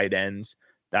yards to tight ends.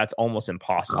 That's almost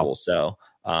impossible. Wow. So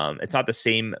it's not the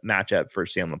same matchup for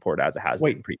Sam Laporta as it has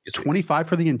been in previous 25 weeks.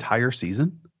 For the entire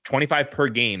season? 25 per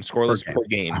game, scoreless per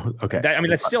game. Okay.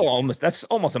 That's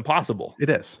almost impossible. It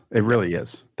is. It really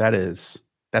is. That's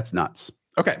nuts.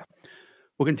 Okay.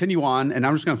 We'll continue on, and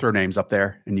I'm just going to throw names up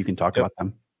there, and you can talk about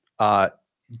them.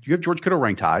 You have George Kittle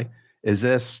ranked high. Is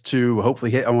this to hopefully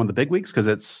hit on one of the big weeks because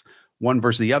it's one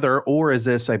versus the other, or is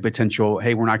this a potential,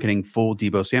 hey, we're not getting full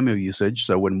Deebo Samuel usage,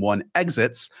 so when one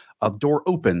exits, a door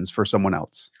opens for someone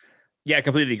else? Yeah, I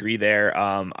completely agree there.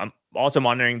 I'm also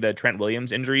monitoring the Trent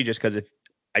Williams injury just because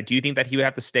I do think that he would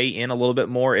have to stay in a little bit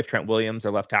more if Trent Williams,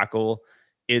 our left tackle,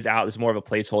 is out. It's more of a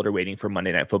placeholder waiting for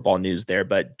Monday Night Football news there.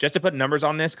 But just to put numbers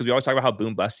on this, because we always talk about how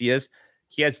boom bust he is,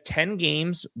 he has 10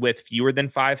 games with fewer than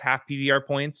 5 half PPR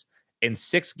points and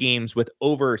 6 games with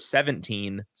over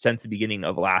 17 since the beginning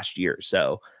of last year.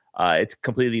 So it's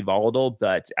completely volatile,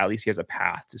 but at least he has a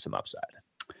path to some upside.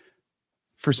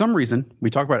 For some reason,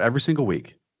 we talk about it every single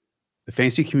week. The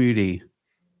fantasy community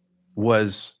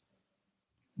was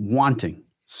wanting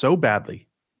so badly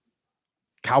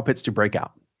Kyle Pitts to break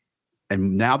out.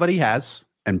 And now that he has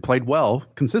and played well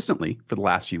consistently for the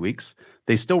last few weeks,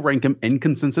 they still rank him in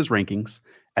consensus rankings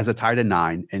as a tight end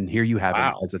 9. And here you have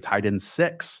him as a tight end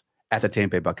 6 at the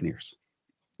Tampa Bay Buccaneers.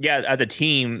 Yeah, as a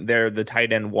team, they're the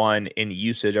tight end 1 in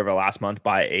usage over the last month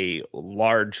by a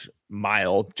large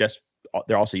mile.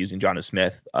 They're also using Geno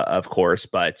Smith, of course,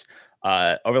 but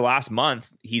over the last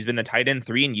month, he's been the tight end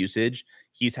 3 in usage.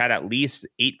 He's had at least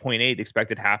 8.8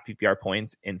 expected half PPR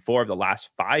points in 4 of the last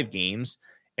 5 games.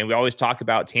 And we always talk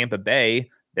about Tampa Bay.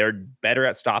 They're better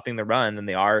at stopping the run than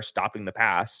they are stopping the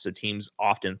pass. So teams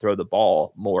often throw the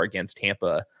ball more against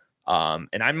Tampa.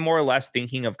 And I'm more or less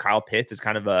thinking of Kyle Pitts as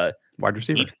kind of a wide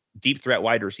receiver, deep threat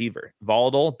wide receiver,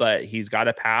 volatile, but he's got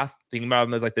a path. Thinking about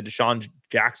him as like the Deshaun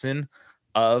Jackson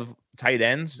of tight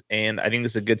ends. And I think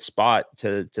this is a good spot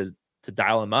to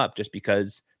dial him up just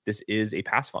because this is a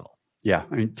pass funnel. Yeah.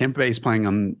 I mean, Tampa Bay is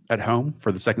playing at home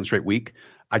for the 2nd straight week.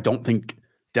 I don't think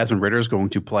Desmond Ridder is going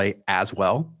to play as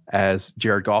well as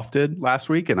Jared Goff did last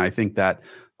week. And I think that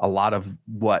a lot of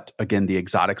the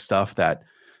exotic stuff that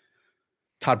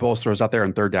Todd Bowles throws out there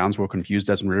on 3rd downs will confuse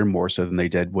Desmond Ridder more so than they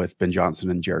did with Ben Johnson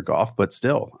and Jared Goff. But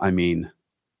still, I mean,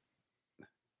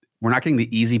 we're not getting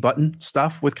the easy button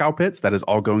stuff with Kyle Pitts. That is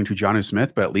all going to Geno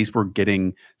Smith, but at least we're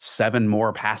getting 7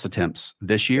 more pass attempts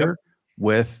this year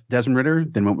with Desmond Ridder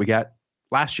than what we got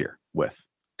last year with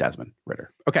Desmond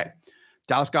Ridder. Okay.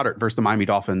 Dallas Goedert versus the Miami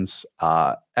Dolphins.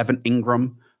 Evan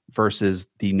Ingram versus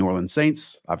the New Orleans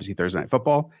Saints. Obviously Thursday Night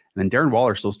Football. And then Darren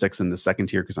Waller still sticks in the 2nd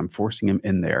tier because I'm forcing him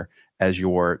in there as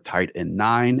your tight end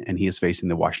 9, and he is facing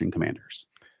the Washington Commanders.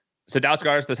 So Dallas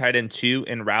Goedert's the tight end 2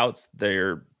 in routes.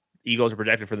 Their Eagles are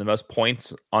projected for the most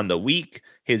points on the week.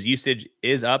 His usage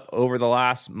is up over the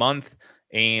last month,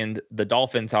 and the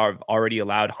Dolphins have already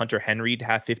allowed Hunter Henry to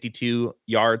have 52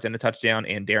 yards and a touchdown,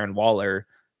 and Darren Waller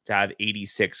to have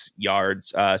 86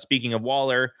 yards. Speaking of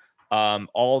Waller,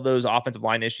 all those offensive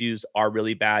line issues are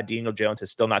really bad. Daniel Jones has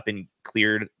still not been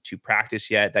cleared to practice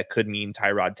yet. That could mean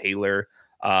Tyrod Taylor.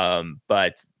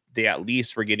 But they at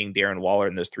least were getting Darren Waller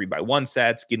in those 3x1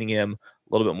 sets, getting him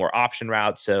a little bit more option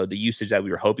routes. So the usage that we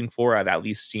were hoping for, I've at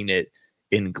least seen it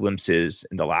in glimpses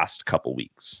in the last couple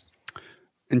weeks.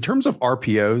 In terms of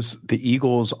RPOs, the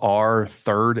Eagles are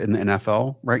 3rd in the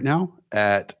NFL right now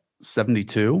at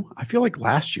 72. I feel like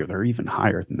last year they're even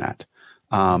higher than that.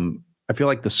 I feel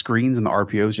like the screens and the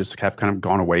RPOs just have kind of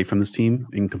gone away from this team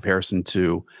in comparison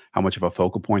to how much of a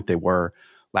focal point they were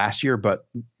last year. But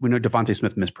we know Devontae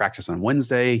Smith missed practice on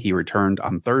Wednesday. He returned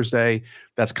on Thursday.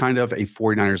 That's kind of a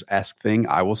 49ers-esque thing,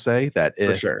 I will say, that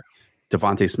if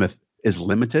Devontae Smith is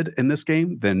limited in this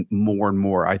game, then more and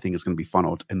more I think is going to be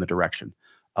funneled in the direction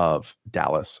of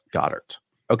Dallas Goedert.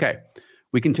 Okay,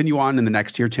 we continue on in the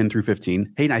next tier, 10 through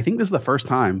 15. Hey, and I think this is the first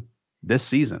time this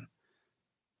season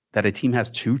that a team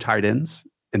has 2 tight ends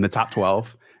in the top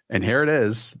 12, And here it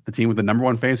is, the team with the number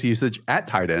one fantasy usage at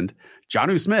tight end,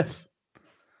 Jonnu Smith.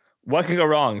 What can go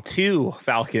wrong? 2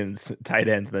 Falcons tight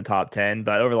ends in the top 10,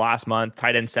 but over the last month,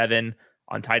 tight end 7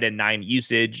 on tight end 9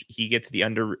 usage. He gets the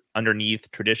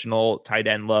underneath traditional tight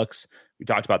end looks. We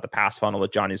talked about the pass funnel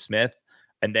with Jonnu Smith.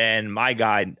 And then my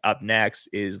guy up next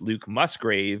is Luke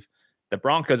Musgrave. The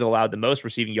Broncos have allowed the most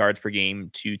receiving yards per game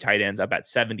to tight ends, up at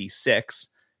 76.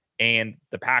 And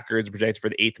the Packers are projected for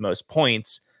the 8th most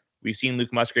points. We've seen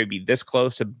Luke Musgrave be this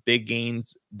close to big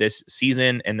gains this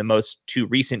season, and the most 2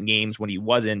 recent games when he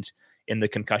wasn't in the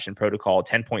concussion protocol,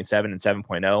 10.7 and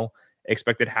 7.0.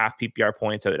 Expected half PPR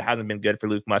points, so it hasn't been good for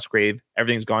Luke Musgrave.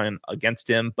 Everything's gone against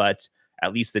him, but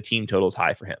at least the team total is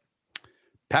high for him.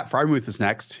 Pat Freiermuth is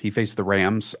next. He faced the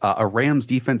Rams, a Rams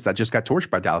defense that just got torched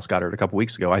by Dallas Goedert a couple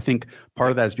weeks ago. I think part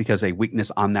of that is because a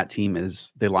weakness on that team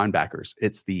is the linebackers.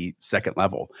 It's the second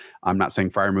level. I'm not saying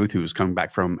Freiermuth, who's coming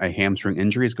back from a hamstring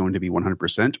injury, is going to be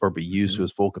 100% or be used to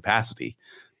his full capacity.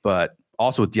 But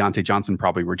also with Deontay Johnson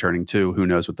probably returning too, who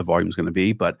knows what the volume is going to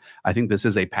be. But I think this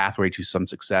is a pathway to some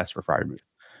success for Freiermuth.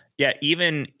 Yeah,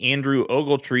 even Andrew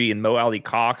Ogletree and Mo Alley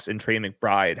Cox and Trey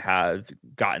McBride have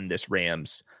gotten this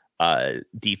Rams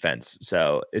defense.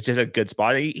 So it's just a good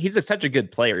spot. He's such a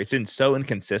good player. It's been so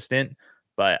inconsistent,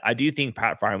 but I do think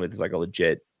Pat Freiermuth is like a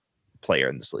legit player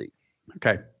in this league.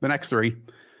 Okay. The next 3,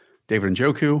 David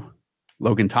Njoku,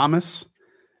 Logan Thomas,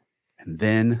 and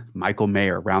then Michael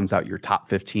Mayer rounds out your top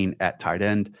 15 at tight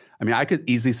end. I mean, I could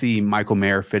easily see Michael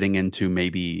Mayer fitting into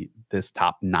maybe this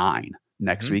top 9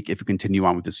 next week if you continue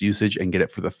on with this usage and get it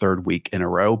for the 3rd week in a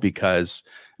row, because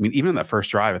I mean, even in that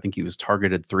first drive, I think he was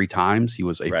targeted 3 times. He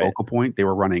was a focal point. They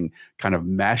were running kind of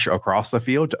mesh across the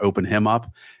field to open him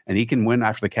up, and he can win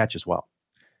after the catch as well.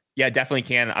 Yeah, definitely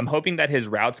can. I'm hoping that his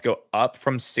routes go up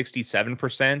from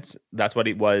 67%. That's what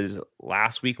it was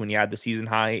last week when he had the season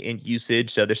high in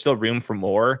usage. So there's still room for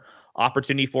more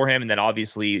opportunity for him. And then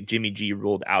obviously Jimmy G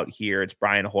ruled out here. It's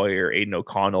Brian Hoyer, Aiden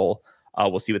O'Connell.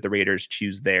 We'll see what the Raiders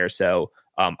choose there. So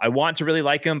I want to really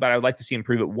like him, but I would like to see him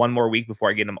prove it one more week before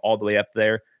I get him all the way up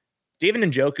there. David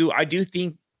Njoku,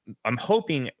 I'm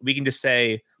hoping we can just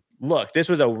say, look, this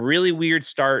was a really weird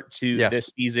start to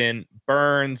this season.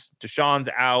 Burns, Deshaun's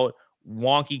out,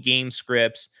 wonky game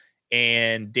scripts,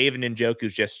 and David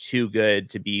Njoku's just too good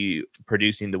to be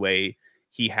producing the way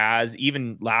he has.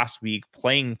 Even last week,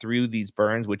 playing through these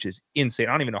burns, which is insane.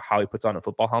 I don't even know how he puts on a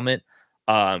football helmet.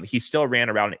 He still ran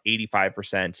around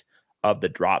 85% of the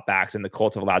dropbacks, and the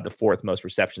Colts have allowed the 4th most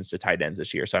receptions to tight ends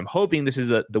this year. So I'm hoping this is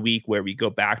the week where we go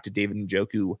back to David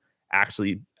Njoku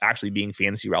actually being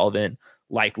fantasy relevant,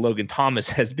 like Logan Thomas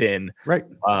has been. Right.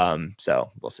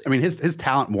 So we'll see. I mean, his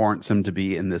talent warrants him to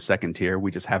be in the 2nd tier.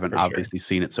 We just haven't obviously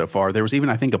seen it so far. There was even,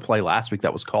 I think, a play last week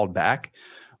that was called back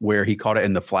where he caught it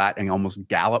in the flat and almost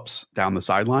gallops down the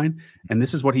sideline. And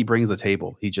this is what he brings to the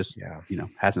table. He just,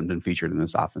 hasn't been featured in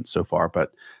this offense so far,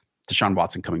 but Deshaun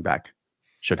Watson coming back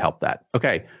should help that.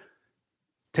 Okay.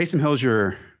 Taysom Hill's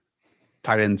your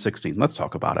tight end 16. Let's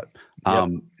talk about it.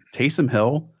 Taysom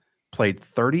Hill played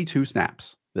 32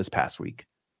 snaps this past week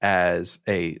as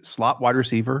a slot wide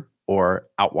receiver or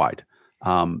out wide.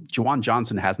 Juwan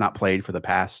Johnson has not played for the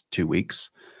past 2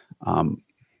 weeks.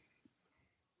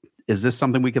 Is this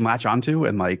something we can latch onto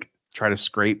and like try to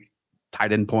scrape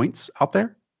tight end points out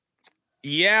there?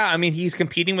 Yeah, I mean, he's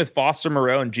competing with Foster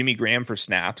Moreau and Jimmy Graham for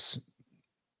snaps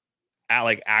at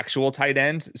like actual tight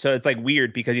end. So it's like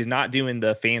weird because he's not doing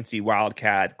the fancy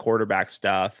Wildcat quarterback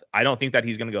stuff. I don't think that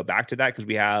he's going to go back to that because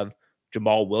we have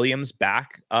Jamal Williams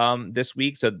back this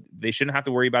week. So they shouldn't have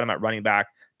to worry about him at running back.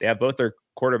 They have both their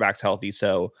quarterbacks healthy.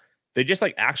 So they just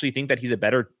like actually think that he's a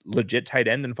better legit tight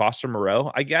end than Foster Moreau,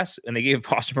 I guess. And they gave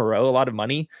Foster Moreau a lot of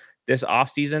money this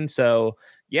offseason. So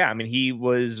yeah, I mean, he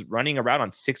was running around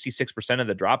on 66% of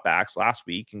the dropbacks last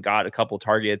week and got a couple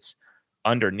targets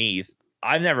underneath.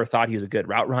 I've never thought he was a good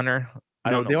route runner. I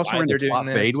don't know. They also ran a slot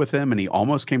fade with him and he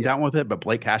almost came down with it, but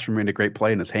Blake Cashman made a great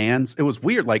play in his hands. It was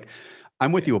weird. Like,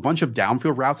 I'm with you, a bunch of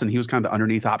downfield routes, and he was kind of the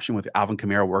underneath option with Alvin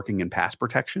Kamara working in pass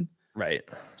protection. Right.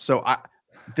 So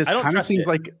this kind of seems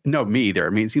like, no, me either. I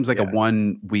mean, it seems like a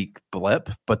 1 week blip,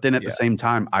 but then at the same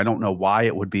time, I don't know why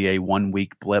it would be a 1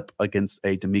 week blip against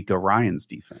a D'Amico Ryans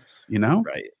defense, you know?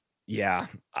 Right. Yeah.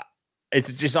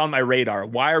 It's just on my radar.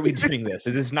 Why are we doing this?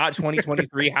 Is this not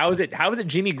 2023? How is it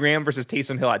Jimmy Graham versus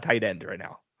Taysom Hill at tight end right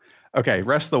now? Okay.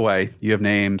 Rest of the way, you have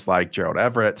names like Gerald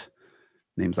Everett,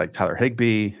 names like Tyler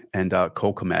Higbee, and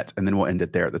Cole Kmet, and then we'll end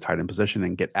it there at the tight end position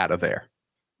and get out of there.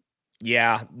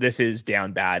 Yeah, this is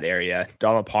down bad area.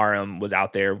 Donald Parham was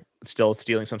out there still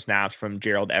stealing some snaps from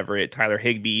Gerald Everett. Tyler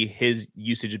Higbee, his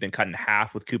usage has been cut in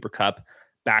half with Cooper Kupp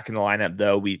back in the lineup,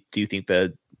 though. We do think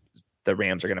the the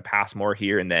Rams are going to pass more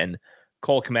here. And then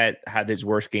Cole Kmet had his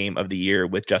worst game of the year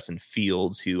with Justin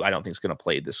Fields, who I don't think is going to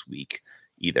play this week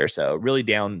either. So really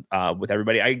down with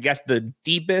everybody. I guess the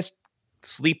deepest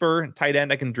sleeper tight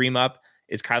end I can dream up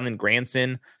is Kylan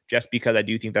Granson, just because I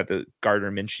do think that the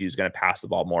Gardner Minshew is going to pass the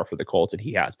ball more for the Colts, and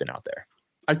he has been out there.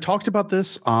 I talked about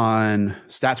this on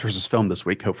Stats versus Film this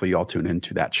week. Hopefully you all tune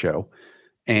into that show.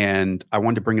 And I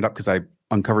wanted to bring it up because I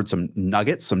uncovered some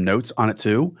nuggets, some notes on it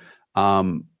too.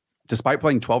 Despite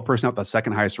playing 12 personnel at the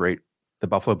second highest rate, the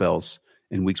Buffalo Bills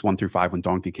in weeks 1 through 5 when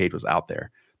Dalton Kincaid was out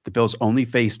there, the Bills only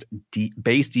faced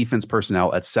base defense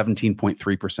personnel at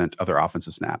 17.3% of their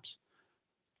offensive snaps.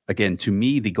 Again, to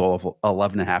me, the goal of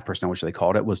 11.5%, which they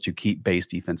called it, was to keep base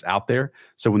defense out there.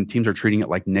 So when teams are treating it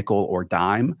like nickel or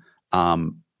dime,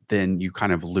 then you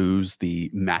kind of lose the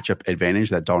matchup advantage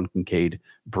that Dalton Kincaid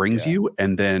brings you.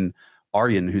 And then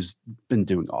Aryan, who's been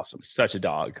doing awesome. Such a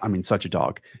dog. I mean, such a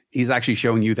dog. He's actually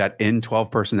showing you that in 12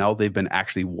 personnel, they've been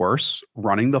actually worse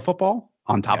running the football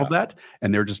on top of that.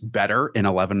 And they're just better in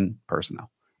 11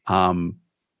 personnel.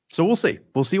 So we'll see.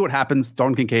 We'll see what happens.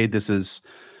 Dalton Kincaid, this is,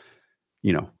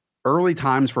 early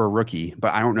times for a rookie,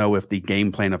 but I don't know if the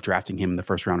game plan of drafting him in the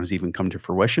first round has even come to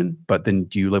fruition. But then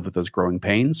do you live with those growing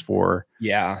pains for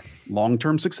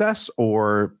long-term success,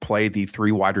 or play the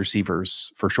 3 wide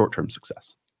receivers for short-term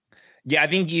success? Yeah, I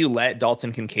think you let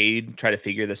Dalton Kincaid try to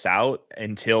figure this out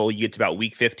until you get to about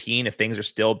week 15. If things are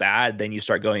still bad, then you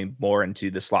start going more into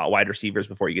the slot wide receivers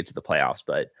before you get to the playoffs.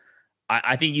 But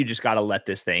I think you just got to let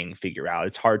this thing figure out.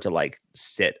 It's hard to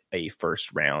sit a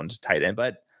first round tight end,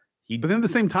 but then at the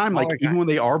same time, even when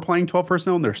they are playing 12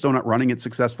 personnel and they're still not running it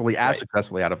successfully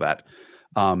successfully out of that,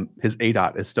 his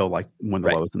ADOT is still one of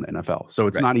the lowest in the NFL. So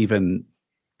it's not even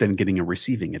then getting a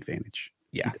receiving advantage.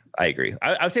 Yeah, either. I agree.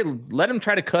 I would say let him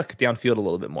try to cook downfield a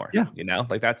little bit more. Yeah.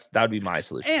 That would be my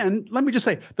solution. And let me just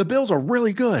say, the Bills are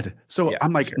really good. So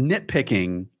I'm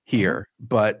nitpicking here,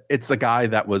 but it's a guy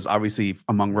that was obviously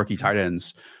among rookie tight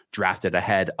ends drafted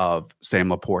ahead of Sam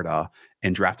Laporta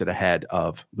and drafted ahead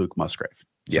of Luke Musgrave.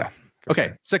 Yeah.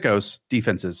 Okay. Sickos,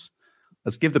 defenses.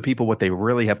 Let's give the people what they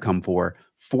really have come for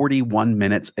 41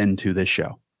 minutes into this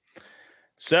show.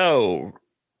 So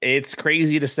it's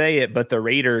crazy to say it, but the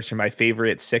Raiders are my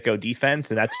favorite sicko defense.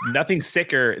 And that's nothing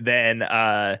sicker than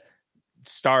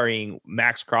starring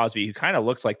Max Crosby, who kind of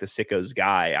looks like the sickos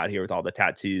guy out here with all the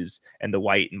tattoos and the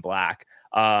white and black.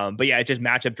 But yeah, it's just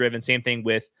matchup driven. Same thing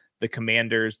with the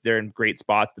Commanders. They're in great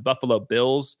spots. The Buffalo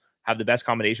Bills have the best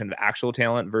combination of actual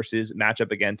talent versus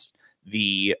matchup against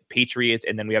the Patriots.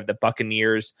 And then we have the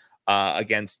Buccaneers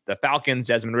against the Falcons.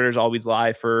 Desmond Ritter's always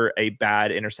live for a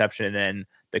bad interception. And then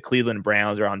the Cleveland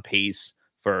Browns are on pace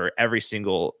for every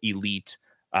single elite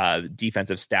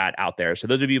defensive stat out there. So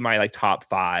those would be my top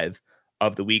 5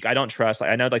 of the week. I don't trust,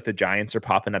 I know the Giants are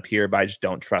popping up here, but I just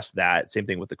don't trust that. Same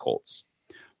thing with the Colts.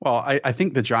 Well, I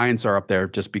think the Giants are up there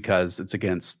just because it's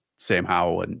against Sam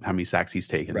Howell and how many sacks he's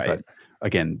taken. Right. But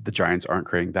again, the Giants aren't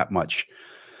creating that much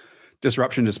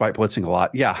disruption despite blitzing a lot.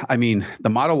 Yeah, I mean, the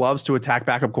model loves to attack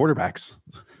backup quarterbacks.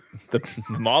 The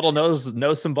model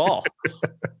knows some ball.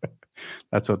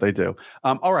 That's what they do.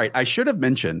 All right, I should have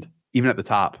mentioned, even at the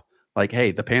top,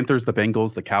 hey, the Panthers, the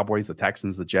Bengals, the Cowboys, the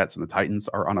Texans, the Jets, and the Titans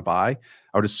are on a bye.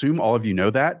 I would assume all of you know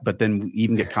that, but then we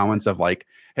even get comments of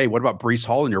hey, what about Breece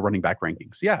Hall in your running back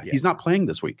rankings? Yeah, he's not playing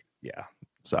this week. Yeah.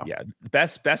 So yeah,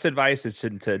 best advice is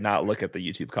to not look at the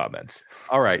YouTube comments.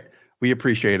 All right. We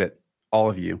appreciate it. All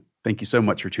of you. Thank you so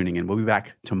much for tuning in. We'll be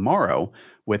back tomorrow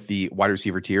with the wide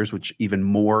receiver tiers, which even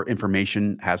more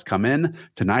information has come in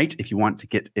tonight. If you want to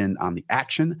get in on the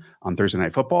action on Thursday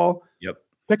Night Football,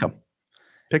 pick them.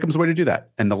 Pick'em's the way to do that.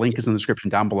 And the link is in the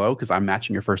description down below because I'm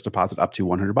matching your first deposit up to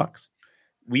 $100.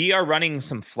 We are running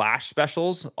some flash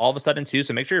specials all of a sudden too.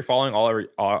 So make sure you're following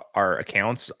all our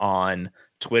accounts on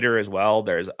Twitter as well.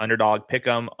 There's Underdog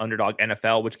Pick'em, Underdog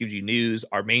NFL, which gives you news.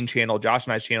 Our main channel, Josh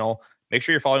and I's channel. Make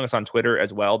sure you're following us on Twitter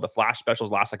as well. The flash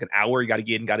specials last an hour. You got to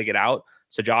get in, got to get out.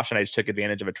 So Josh and I just took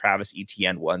advantage of a Travis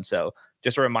Etienne one. So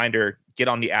just a reminder, get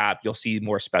on the app. You'll see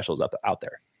more specials out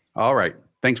there. All right.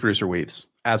 Thanks, Producer Weaves.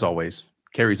 As always,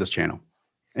 carries this channel.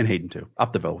 And Hayden too.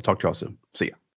 Up the Ville. We'll talk to y'all soon. See ya.